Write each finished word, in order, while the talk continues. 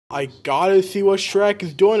I gotta see what Shrek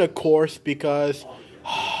is doing, of course, because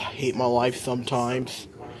I hate my life sometimes.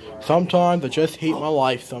 Sometimes I just hate my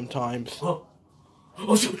life sometimes. Oh,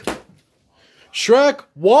 shoot. Shrek,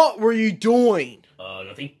 what were you doing?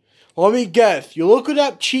 Nothing. Let me guess. You're looking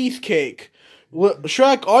at cheesecake.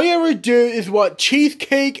 Shrek, all you ever do is what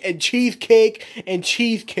cheesecake and cheesecake and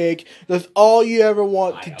cheesecake. That's all you ever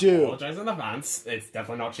want to do. I apologize in advance. It's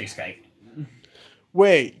definitely not cheesecake.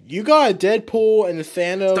 Wait, you got a Deadpool and a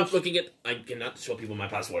Thanos? Stop looking at... I cannot show people my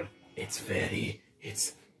password. It's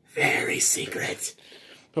very secret.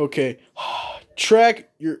 Okay. Shrek,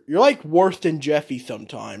 you're like worse than Jeffy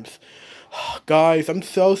sometimes. Guys, I'm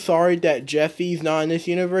so sorry that Jeffy's not in this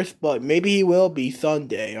universe, but maybe he will be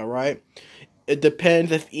someday, alright? It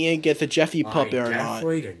depends if Ian gets a Jeffy puppet or not. I'm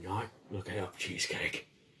definitely to not looking up cheesecake.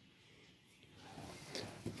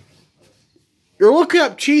 You're looking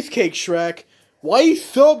up cheesecake, Shrek. Why are you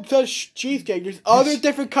so obsessed with cheesecake? There's other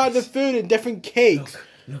different kinds of food and different cakes.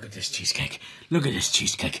 Look at this cheesecake. Look at this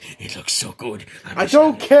cheesecake. It looks so good. I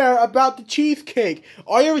don't care about the cheesecake.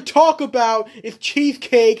 All you ever talk about is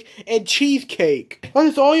cheesecake and cheesecake. That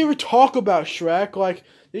is all you ever talk about, Shrek. Like,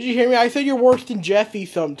 did you hear me? I said you're worse than Jeffy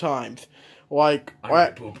sometimes. Like,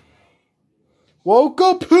 I'm poop. Well,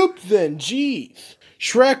 go poop then. Jeez.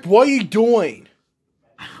 Shrek, what are you doing?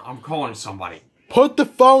 I'm calling somebody. Put the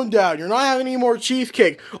phone down. You're not having any more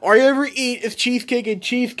cheesecake. All you ever eat is cheesecake and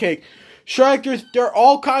cheesecake. Shrek, there are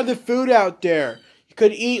all kinds of food out there. You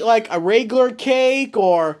could eat like a regular cake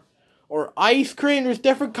or ice cream. There's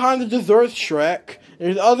different kinds of desserts, Shrek.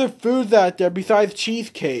 There's other foods out there besides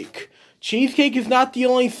cheesecake. Cheesecake is not the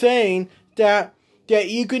only thing that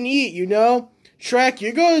you can eat, you know? Shrek,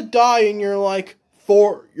 you're gonna die in your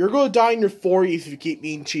you're gonna die in your 40s if you keep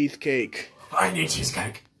eating cheesecake. I need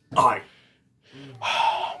cheesecake. I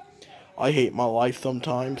hate my life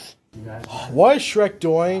sometimes. What is Shrek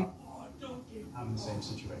doing? I'm in the same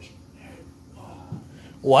situation.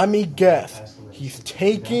 Let me guess. He's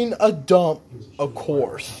taking a dump, of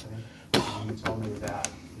course.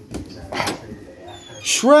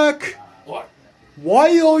 Shrek! What? Why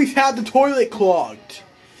do you always have the toilet clogged?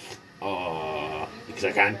 Because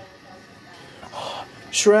I can.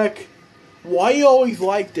 Shrek, why you always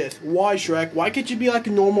like this? Why, Shrek? Why can't you be like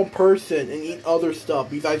a normal person and eat other stuff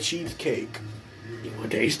besides cheesecake? You want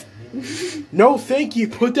to taste? No, thank you.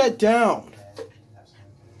 Put that down.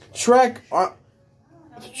 Shrek,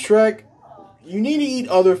 Shrek, you need to eat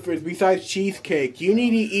other foods besides cheesecake. You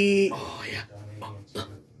need to eat... Oh,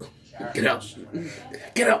 yeah. Get out.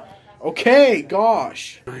 Get out. Okay,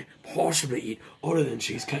 gosh. I possibly eat other than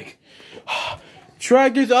cheesecake.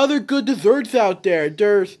 Shrek, there's other good desserts out there.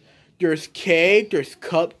 There's cake, there's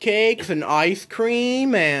cupcakes and ice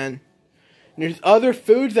cream, and there's other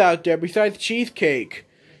foods out there besides cheesecake.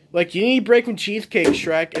 Like, you need to break from cheesecake,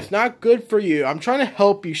 Shrek. It's not good for you. I'm trying to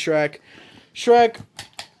help you, Shrek. Shrek,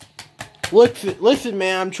 listen,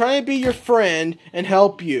 man. I'm trying to be your friend and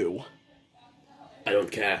help you. I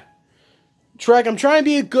don't care. Shrek, I'm trying to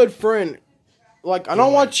be a good friend. Like, I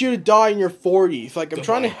don't want you to die in your 40s. Like, I'm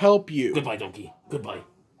trying to help you. Goodbye, donkey. Goodbye.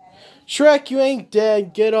 Shrek, you ain't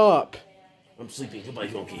dead. Get up. I'm sleeping. Goodbye,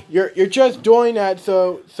 donkey. You're just doing that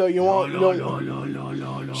so you won't... No.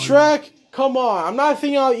 Shrek, come on. I'm not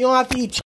saying you don't have to eat